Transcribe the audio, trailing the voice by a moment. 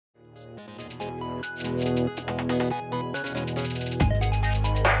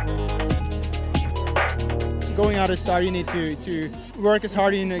Going out of start, you need to work as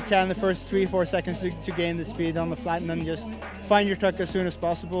hard as you can the first 3-4 seconds to gain the speed on the flat, and then just find your tuck as soon as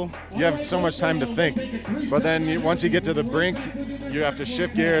possible. You have so much time to think, but then once you get to the brink, you have to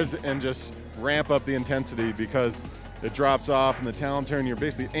shift gears and just ramp up the intensity because it drops off in the talon turn. You're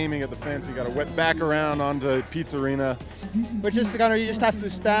basically aiming at the fence. You got to whip back around onto Pete's arena. But just kind of, you just have to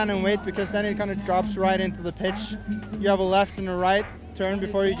stand and wait because then it kind of drops right into the pitch. You have a left and a right turn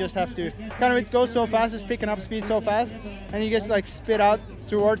before you just have to kind of, it goes so fast, it's picking up speed so fast, and you just like spit out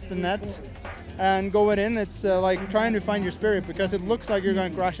towards the net and go it in. It's like trying to find your spirit because it looks like you're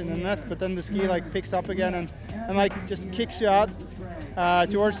going to crash in the net, but then the ski like picks up again and like just kicks you out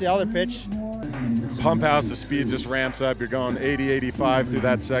towards the other pitch. Pump house, the speed just ramps up. You're going 80, 85 through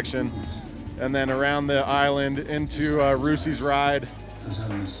that section, and then around the island into Rusi's ride.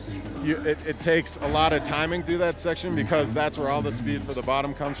 It takes a lot of timing through that section because that's where all the speed for the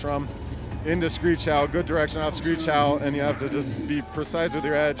bottom comes from. Into Screech Howl, good direction off Screech Howl, and you have to just be precise with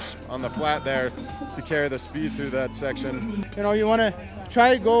your edge on the flat there to carry the speed through that section. You know, you want to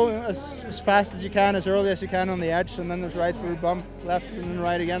try to go as fast as you can, as early as you can on the edge, and then there's right for a bump, left, and then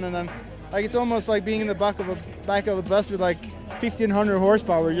right again, and then like it's almost like being in the back of the bus with like 1,500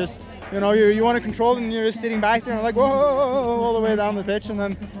 horsepower. Just, you know, you want to control it and you're just sitting back there and like whoa, all the way down the pitch, and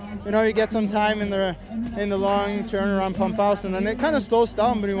then you know you get some time in the long turnaround pump house, and then it kind of slows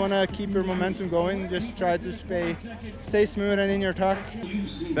down, but you want to keep your momentum going. Just try to stay smooth and in your tuck.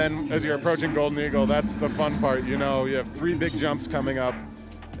 Then as you're approaching Golden Eagle, that's the fun part. You know, you have 3 big jumps coming up,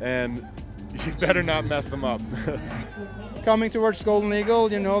 and you better not mess them up. Coming towards Golden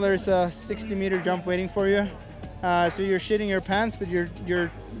Eagle, you know there's a 60-meter jump waiting for you. So you're shitting your pants, but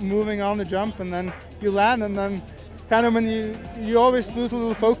you're moving on the jump, and then you land, and then kind of when you always lose a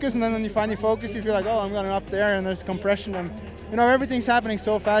little focus, and then when you find your focus, you feel like, oh, I'm going up there, and there's compression, and you know everything's happening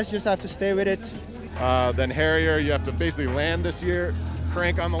so fast. You just have to stay with it. Then Harrier, you have to basically land this year,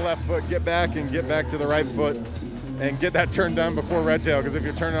 crank on the left foot, get back to the right foot, and get that turn done before Red Tail, because if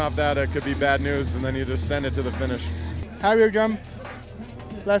you're turning off that, it could be bad news, and then you just send it to the finish. Harrier jump,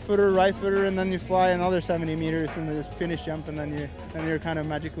 left footer, right footer, and then you fly another 70 meters in this finish jump, and then you're kind of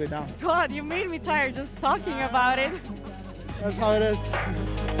magically down. God, you made me tired just talking about it. That's how it is.